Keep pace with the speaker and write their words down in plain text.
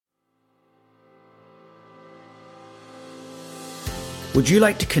Would you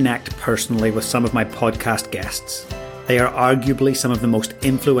like to connect personally with some of my podcast guests? They are arguably some of the most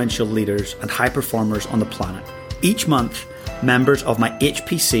influential leaders and high performers on the planet. Each month, members of my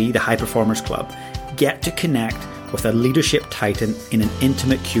HPC, the High Performers Club, get to connect with a leadership titan in an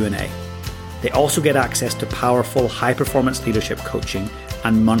intimate Q&A. They also get access to powerful high-performance leadership coaching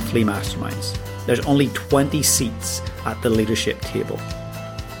and monthly masterminds. There's only 20 seats at the leadership table.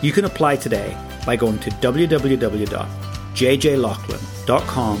 You can apply today by going to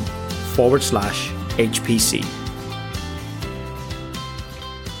www.jjloughlin.com/HPC.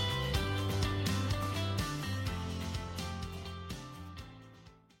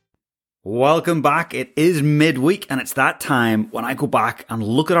 Welcome back. It is midweek and it's that time when I go back and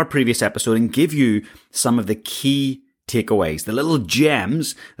look at our previous episode and give you some of the key takeaways, the little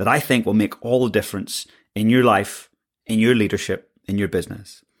gems that I think will make all the difference in your life, in your leadership, in your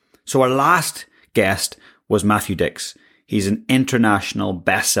business. So our last guest was Matthew Dix. He's an international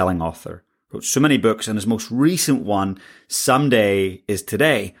best-selling author, wrote so many books, and his most recent one, Someday is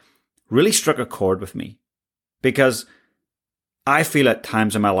Today, really struck a chord with me because I feel at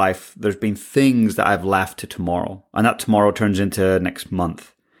times in my life there's been things that I've left to tomorrow, and that tomorrow turns into next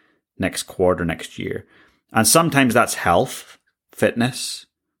month, next quarter, next year. And sometimes that's health, fitness,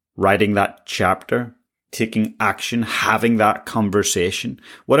 writing that chapter, taking action, having that conversation,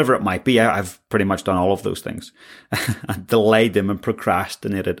 whatever it might be. I've pretty much done all of those things. I delayed them and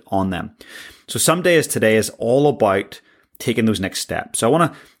procrastinated on them. So Someday is Today is all about taking those next steps. So I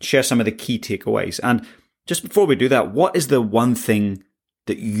want to share some of the key takeaways. And just before we do that, what is the one thing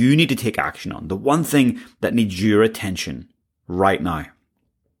that you need to take action on? The one thing that needs your attention right now?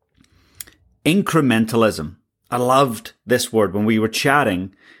 Incrementalism. I loved this word. When we were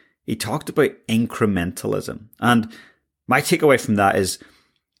chatting, he talked about incrementalism. And my takeaway from that is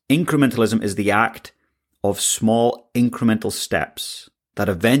incrementalism is the act of small incremental steps that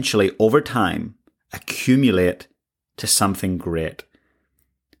eventually, over time, accumulate to something great.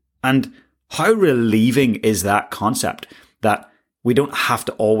 And how relieving is that concept that we don't have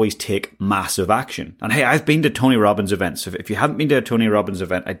to always take massive action? And hey, I've been to Tony Robbins events. If you haven't been to a Tony Robbins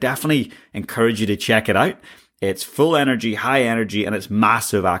event, I definitely encourage you to check it out. It's full energy, high energy, and it's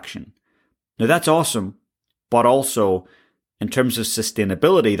massive action. Now that's awesome, but also in terms of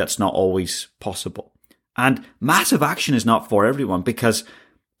sustainability, that's not always possible. And massive action is not for everyone because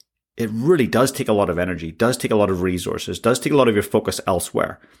it really does take a lot of energy, does take a lot of resources, does take a lot of your focus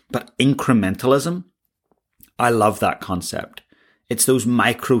elsewhere. But incrementalism, I love that concept. It's those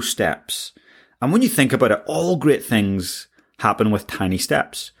micro steps. And when you think about it, all great things happen with tiny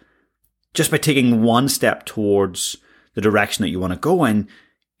steps. Just by taking one step towards the direction that you want to go in,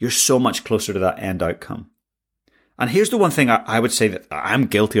 you're so much closer to that end outcome. And here's the one thing I would say that I'm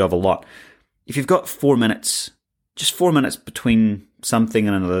guilty of a lot. If you've got 4 minutes, just 4 minutes between something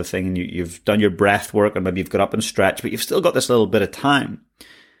and another thing, and you've done your breath work and maybe you've got up and stretched, but you've still got this little bit of time,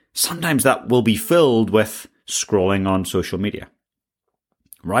 sometimes that will be filled with scrolling on social media,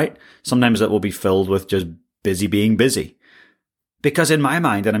 right? Sometimes that will be filled with just being busy. Because in my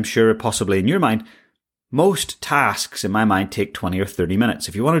mind, and I'm sure possibly in your mind, most tasks in my mind take 20 or 30 minutes.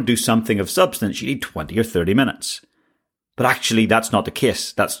 If you want to do something of substance, you need 20 or 30 minutes. But actually, that's not the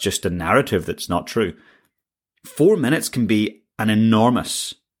case. That's just a narrative that's not true. 4 minutes can be an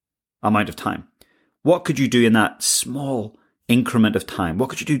enormous amount of time. What could you do in that small increment of time? What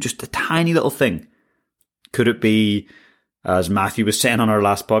could you do? Just a tiny little thing. Could it be, as Matthew was saying on our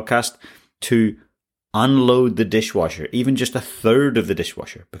last podcast, to unload the dishwasher, even just a third of the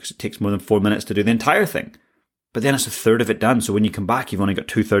dishwasher, because it takes more than 4 minutes to do the entire thing. But then it's a third of it done. So when you come back, you've only got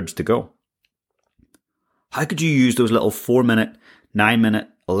 2/3 to go. How could you use those little 4 minute, 9 minute,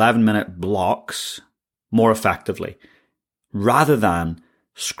 11 minute blocks more effectively rather than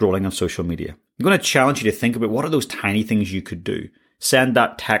scrolling on social media? I'm going to challenge you to think about what are those tiny things you could do. Send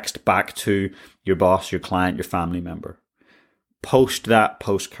that text back to your boss, your client, your family member. Post that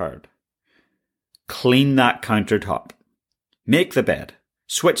postcard. Clean that countertop. Make the bed.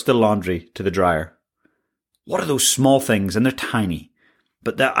 Switch the laundry to the dryer. What are those small things? And they're tiny.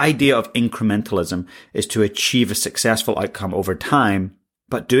 But the idea of incrementalism is to achieve a successful outcome over time,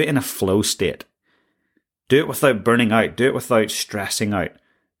 but do it in a flow state. Do it without burning out. Do it without stressing out.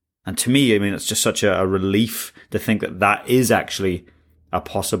 And to me, I mean, it's just such a relief to think that that is actually a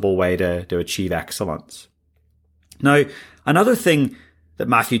possible way to achieve excellence. Now, another thing that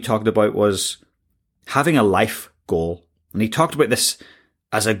Matthew talked about was having a life goal. And he talked about this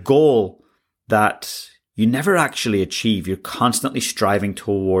as a goal that you never actually achieve. You're constantly striving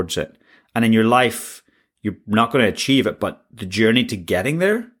towards it. And in your life, you're not going to achieve it, but the journey to getting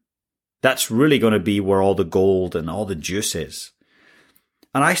there, that's really going to be where all the gold and all the juice is.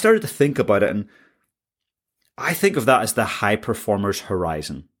 And I started to think about it, and I think of that as the high performer's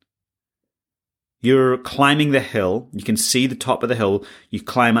horizon. You're climbing the hill. You can see the top of the hill. You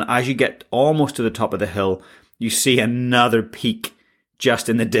climb, and as you get almost to the top of the hill, you see another peak just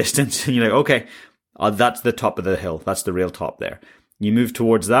in the distance. And you're like, okay, that's the top of the hill. That's the real top there. You move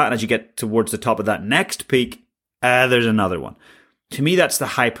towards that, and as you get towards the top of that next peak, there's another one. To me, that's the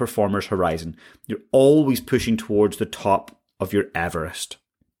high performer's horizon. You're always pushing towards the top of your Everest.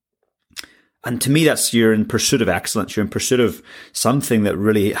 And to me, that's you're in pursuit of excellence. You're in pursuit of something that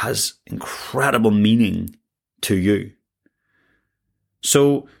really has incredible meaning to you.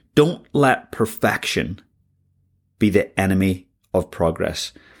 So don't let perfection be the enemy of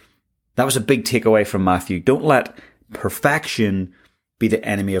progress. That was a big takeaway from Matthew. Don't let perfection be the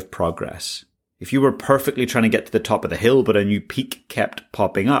enemy of progress. If you were perfectly trying to get to the top of the hill, but a new peak kept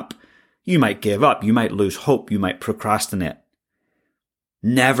popping up, you might give up. You might lose hope. You might procrastinate.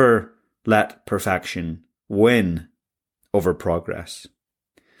 Never let perfection win over progress.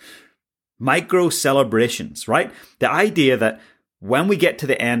 Micro celebrations, right? The idea that when we get to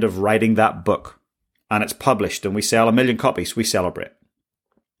the end of writing that book and it's published and we sell 1 million copies, we celebrate.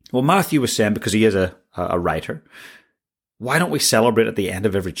 Well, Matthew was saying, because he is a writer, why don't we celebrate at the end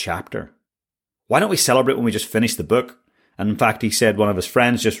of every chapter? Why don't we celebrate when we just finish the book? And in fact, he said one of his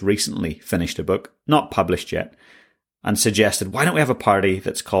friends just recently finished a book, not published yet, and suggested, why don't we have a party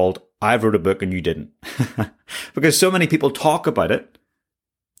that's called I wrote a book and you didn't? Because so many people talk about it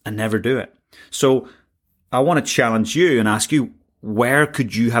and never do it. So I want to challenge you and ask you, where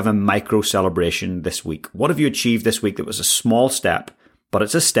could you have a micro celebration this week? What have you achieved this week that was a small step, but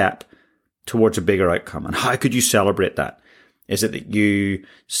it's a step towards a bigger outcome? And how could you celebrate that? Is it that you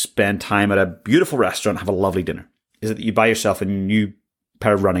spend time at a beautiful restaurant, have a lovely dinner? Is it that you buy yourself a new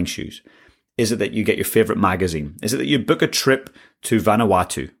pair of running shoes? Is it that you get your favorite magazine? Is it that you book a trip to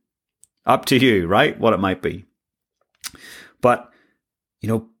Vanuatu? Up to you, right? What it might be. But,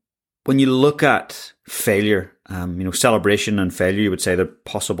 when you look at failure, celebration and failure, you would say they're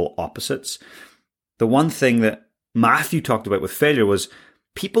possible opposites. The one thing that Matthew talked about with failure was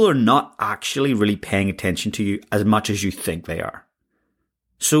people are not actually really paying attention to you as much as you think they are.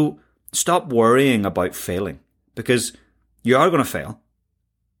 So stop worrying about failing, because you are going to fail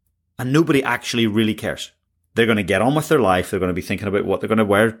and nobody actually really cares. They're going to get on with their life. They're going to be thinking about what they're going to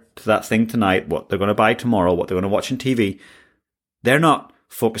wear to that thing tonight, what they're going to buy tomorrow, what they're going to watch on TV. They're not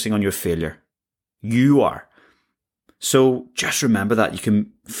focusing on your failure. You are. So just remember that you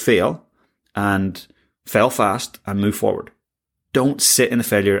can fail and fail fast and move forward. Don't sit in the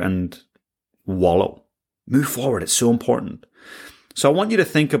failure and wallow. Move forward. It's so important. So I want you to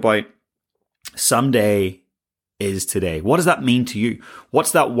think about someday is today. What does that mean to you?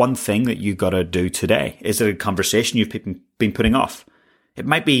 What's that one thing that you got to do today? Is it a conversation you've been putting off? It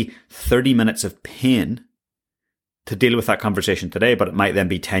might be 30 minutes of pain to deal with that conversation today, but it might then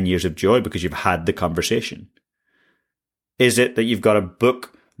be 10 years of joy because you've had the conversation. Is it that you've got to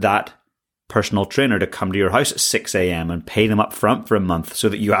book that personal trainer to come to your house at 6 a.m. and pay them up front for a month so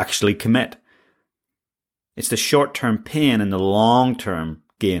that you actually commit? It's the short-term pain and the long-term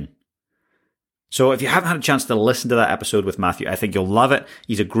gain. So if you haven't had a chance to listen to that episode with Matthew, I think you'll love it.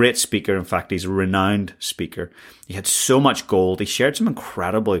 He's a great speaker. In fact, he's a renowned speaker. He had so much gold. He shared some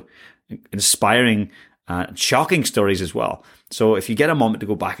incredibly inspiring, shocking stories as well. So if you get a moment to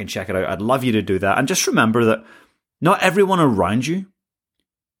go back and check it out, I'd love you to do that. And just remember that not everyone around you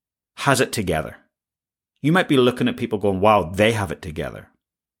has it together. You might be looking at people going, wow, they have it together.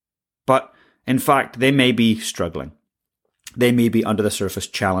 But in fact, they may be struggling. They may be under the surface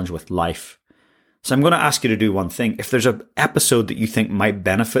challenged with life. So I'm going to ask you to do one thing. If there's an episode that you think might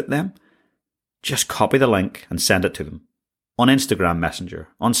benefit them, just copy the link and send it to them. On Instagram Messenger,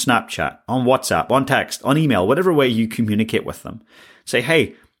 on Snapchat, on WhatsApp, on text, on email, whatever way you communicate with them. Say,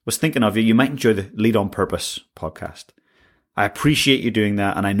 hey, was thinking of you. You might enjoy the Lead on Purpose podcast. I appreciate you doing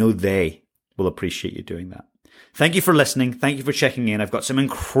that, and I know they will appreciate you doing that. Thank you for listening. Thank you for checking in. I've got some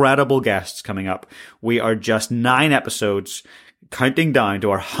incredible guests coming up. We are just 9 episodes, counting down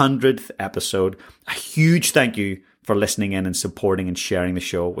to our 100th episode. A huge thank you for listening in and supporting and sharing the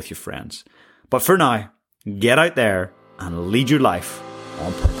show with your friends. But for now, get out there and lead your life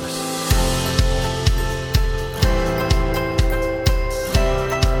on purpose.